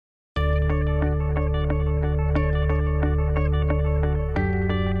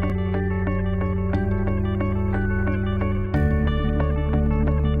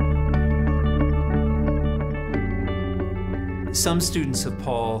Some students of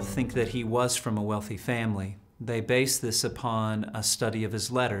Paul think that he was from a wealthy family. They base this upon a study of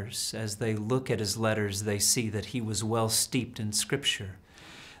his letters. As they look at his letters, they see that he was well steeped in Scripture.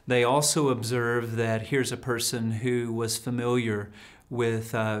 They also observe that here's a person who was familiar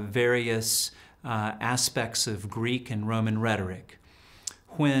with various aspects of Greek and Roman rhetoric.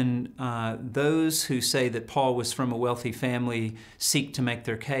 When those who say that Paul was from a wealthy family seek to make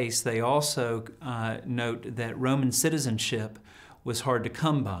their case, they also note that Roman citizenship was hard to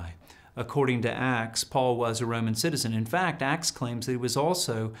come by. According to Acts, Paul was a Roman citizen. In fact, Acts claims that he was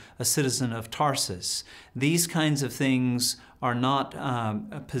also a citizen of Tarsus. These kinds of things are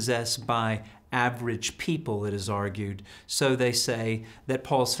not possessed by average people, it is argued. So they say that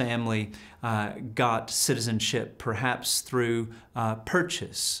Paul's family got citizenship perhaps through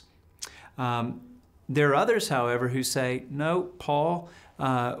purchase. There are others, however, who say, no, Paul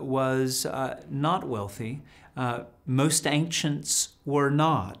was not wealthy. Most ancients were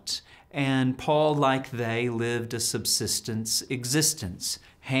not. And Paul, like they, lived a subsistence existence,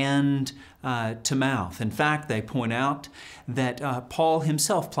 hand to mouth. In fact, they point out that Paul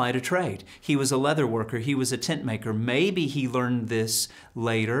himself plied a trade. He was a leather worker. He was a tent maker. Maybe he learned this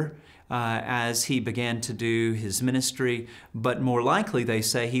later as he began to do his ministry, but more likely, they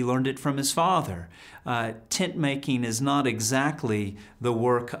say, he learned it from his father. Tent making is not exactly the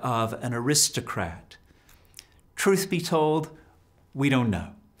work of an aristocrat. Truth be told, we don't know.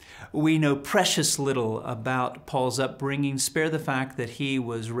 We know precious little about Paul's upbringing, spare the fact that he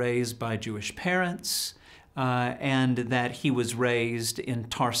was raised by Jewish parents and that he was raised in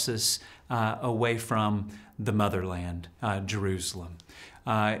Tarsus away from the motherland, Jerusalem.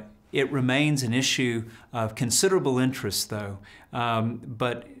 It remains an issue of considerable interest, though,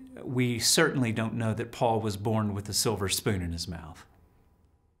 but we certainly don't know that Paul was born with a silver spoon in his mouth.